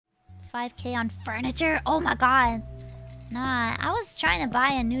5K on furniture? Oh my god. Nah, I was trying to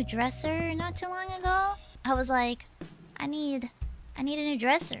buy a new dresser not too long ago. I was like, I need a new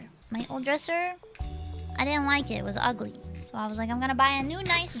dresser. My old dresser, I didn't like it. It was ugly. So I was like, I'm gonna buy a new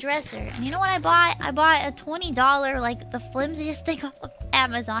nice dresser. And you know what I bought? I bought a $20, like, the flimsiest thing off of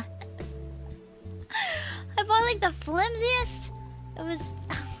Amazon. I bought, like, the flimsiest. It was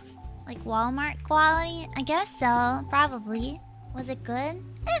like Walmart quality. I guess so. Probably. Was it good?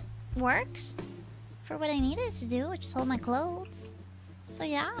 It works. For what I needed to do, which is hold my clothes. So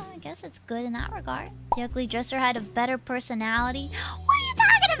yeah, I guess it's good in that regard. The ugly dresser had a better personality. What are you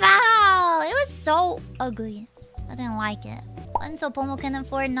talking about? It was so ugly. I didn't like it. And so Pomu can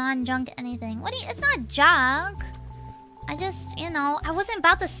afford non-junk anything. What do you... It's not junk. I just, you know... I wasn't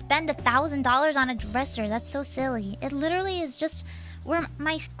about to spend $1,000 on a dresser. That's so silly. It literally is just where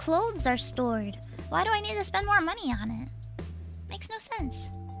my clothes are stored. Why do I need to spend more money on it? Makes no sense.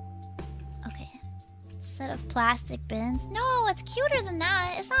 Okay. Set of plastic bins. No, it's cuter than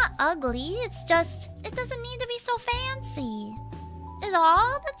that. It's not ugly. It's just... It doesn't need to be so fancy. Is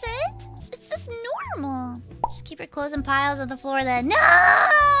all? That's it? It's just normal. Just keep your clothes in piles on the floor then. No!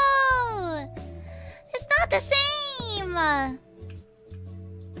 It's not the same!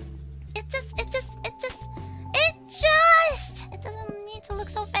 It doesn't need to look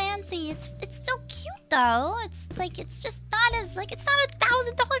so fancy. It's still cute though. It's like, it's just not as, like, it's not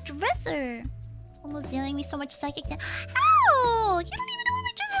 $1,000 dresser. Almost dealing me so much psychic damage. How? You don't even know what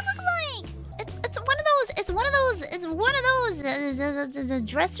my dresser look like. It's one of those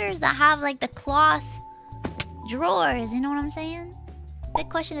dressers that have like the cloth drawers. You know what I'm saying? Big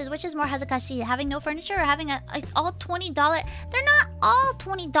question is, which is more Hazakashi? Having no furniture or having all $20? They're not all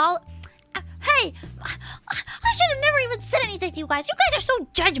 $20. Hey, I should have never even said anything to you guys. You guys are so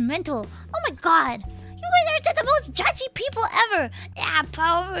judgmental. Oh my god. You guys are just the most judgy people ever. Yeah,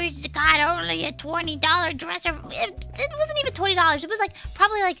 Pomu's got only a $20 dresser. It wasn't even $20. It was like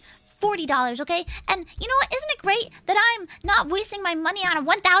probably like $40, okay? And you know what? Isn't it great that I'm not wasting my money on a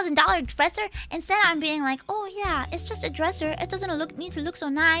 $1,000 dresser? Instead, I'm being like, oh yeah, it's just a dresser. It doesn't need to look so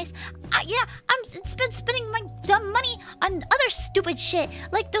nice. Yeah, I'm spending my dumb money on other stupid shit.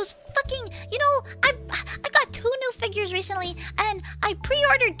 Like those fucking, you know, I got 2 new figures recently, and I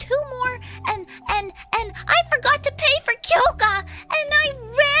pre-ordered 2 more, and I forgot to pay for Kyoka, and I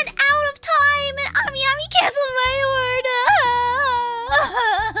ran out of time, and Ami canceled my order.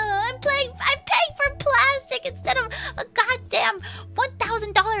 I'm paying for plastic instead of a goddamn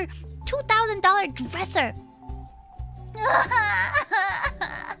 $1,000, $2,000 dresser.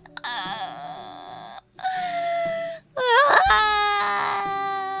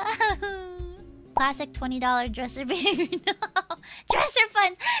 Classic $20 dresser behavior. No. Dresser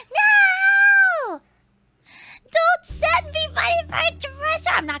funds. No! Don't send me money for a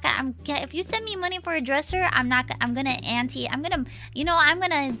dresser. I'm gonna, if you send me money for a dresser, I'm gonna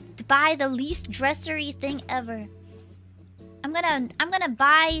buy the least dressery thing ever. I'm gonna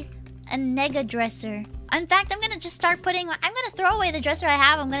buy a nega dresser. In fact, I'm gonna throw away the dresser I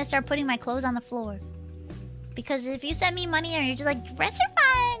have. I'm gonna start putting my clothes on the floor. Because if you send me money and you're just like, dresser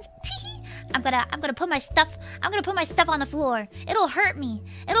funds, I'm gonna put my stuff on the floor. It'll hurt me.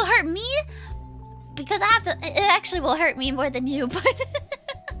 It'll hurt me because it actually will hurt me more than you, but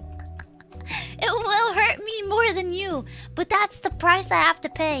it will hurt me more than you. But that's the price I have to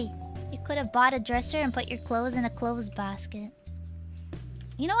pay. You could have bought a dresser and put your clothes in a clothes basket.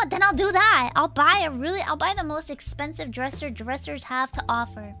 You know what? Then I'll do that. I'll buy the most expensive dresser dressers have to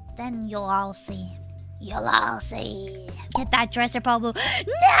offer. Then you'll all see. You'll all see. Get that dresser, Pomu. No!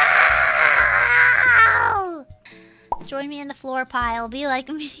 Join me in the floor pile. Be like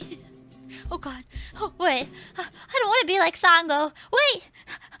me. Oh god. Oh, wait. I don't want to be like Sango. Wait!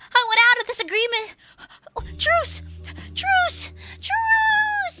 I went out of this agreement. Oh, truce! Truce!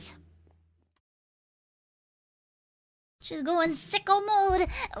 Truce! She's going sicko mode.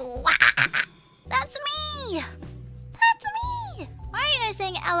 That's me! That's me! Why are you guys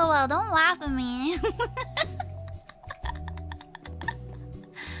saying LOL? Don't laugh at me.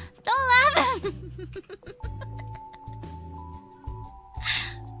 Don't laugh at me.